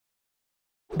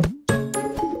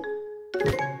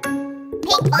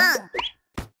Pinkfong.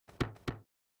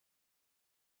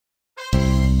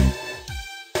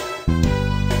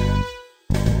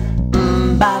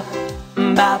 Bop,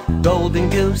 bop, golden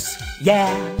goose, yeah.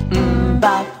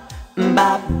 Bop,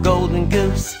 bop, golden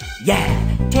goose, yeah.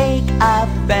 Take a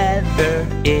feather,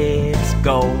 it's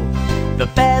gold. The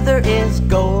feather is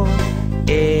gold,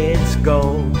 it's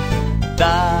gold.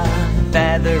 The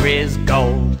feather is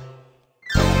gold.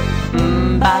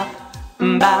 Bop,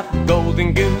 bop,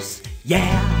 golden goose,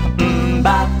 yeah.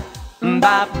 Bop,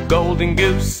 bop, golden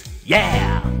goose,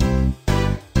 yeah.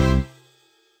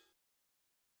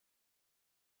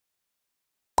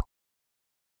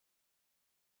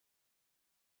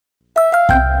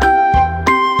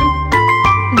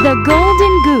 The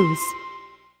Golden Goose.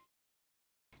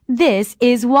 This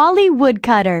is Wally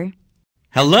Woodcutter.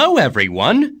 Hello,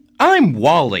 everyone. I'm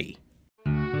Wally.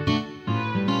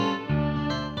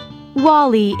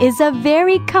 Wally is a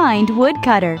very kind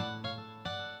woodcutter.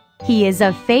 He is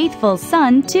a faithful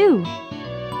son, too.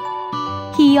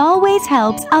 He always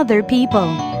helps other people.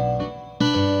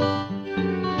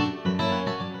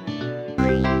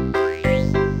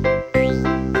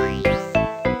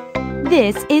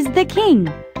 This is the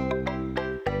king.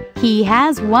 He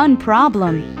has one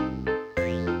problem.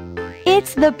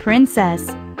 It's the princess.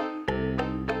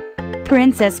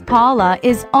 Princess Paula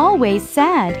is always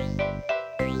sad.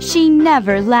 She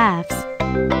never laughs.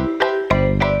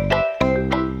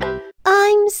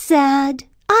 I'm sad.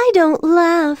 I don't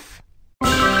laugh.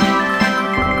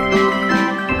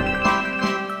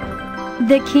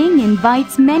 The king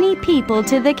invites many people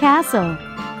to the castle.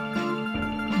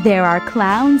 There are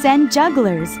clowns and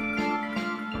jugglers.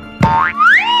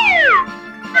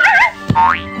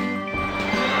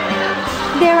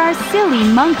 There are silly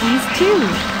monkeys, too.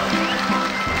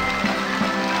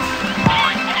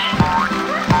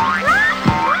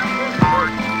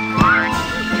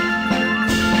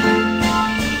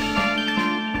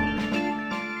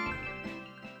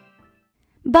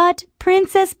 But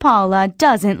Princess Paula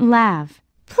doesn't laugh.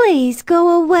 Please go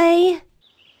away.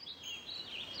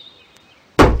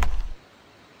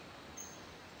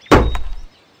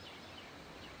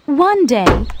 One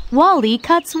day, Wally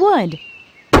cuts wood.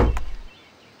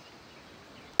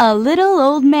 A little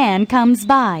old man comes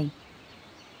by.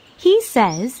 He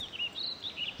says,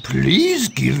 "Please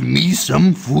give me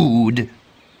some food."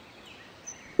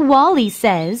 Wally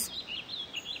says,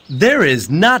 There is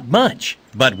not much,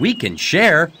 but we can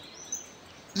share.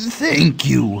 Thank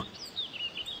you.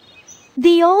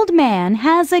 The old man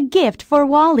has a gift for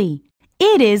Wally.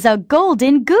 It is a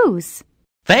golden goose.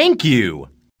 Thank you.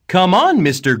 Come on,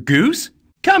 Mr. Goose.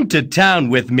 Come to town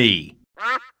with me.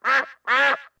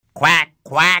 Quack,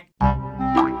 quack.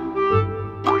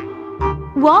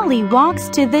 Wally walks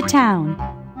to the town.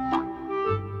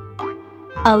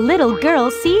 A little girl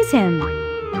sees him.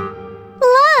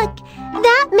 Look,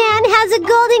 that man has a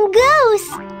golden goose.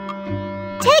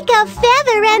 Take a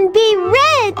feather and be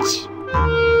rich.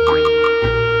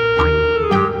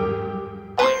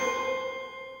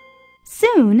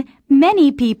 Soon,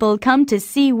 many people come to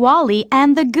see Wally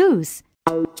and the goose.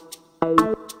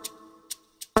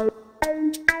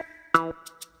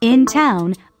 In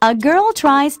town, a girl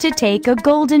tries to take a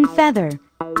golden feather.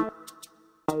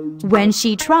 When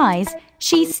she tries,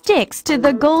 she sticks to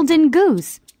the golden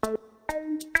goose.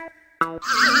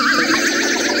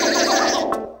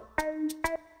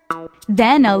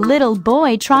 Then a little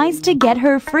boy tries to get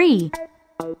her free.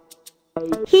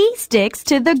 He sticks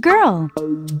to the girl.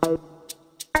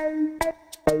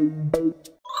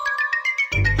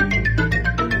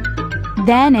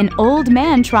 Then an old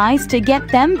man tries to get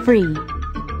them free.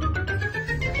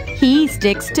 He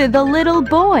sticks to the little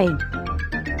boy.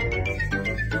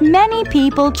 Many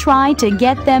people try to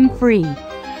get them free,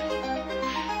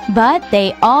 but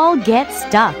they all get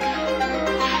stuck.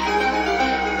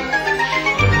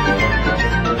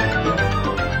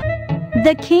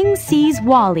 The king sees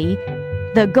Wally,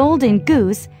 the golden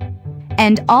goose,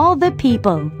 and all the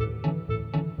people.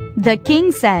 The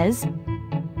king says,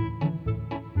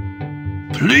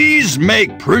 Please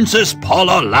make Princess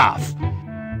Paula laugh.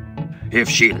 If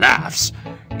she laughs,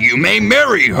 you may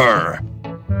marry her.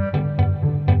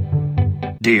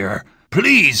 Dear,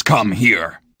 please come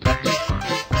here.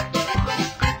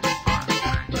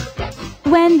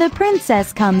 When the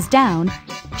princess comes down,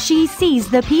 she sees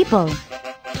the people.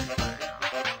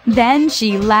 Then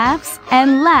she laughs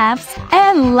and laughs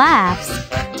and laughs.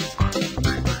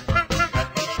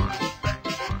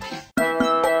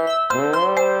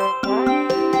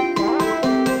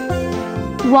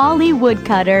 Wally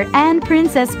Woodcutter and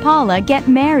Princess Paula get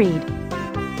married.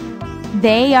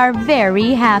 They are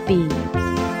very happy.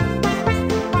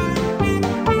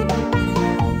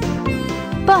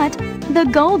 But the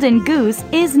Golden Goose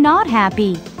is not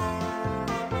happy.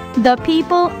 The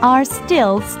people are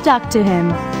still stuck to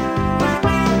him.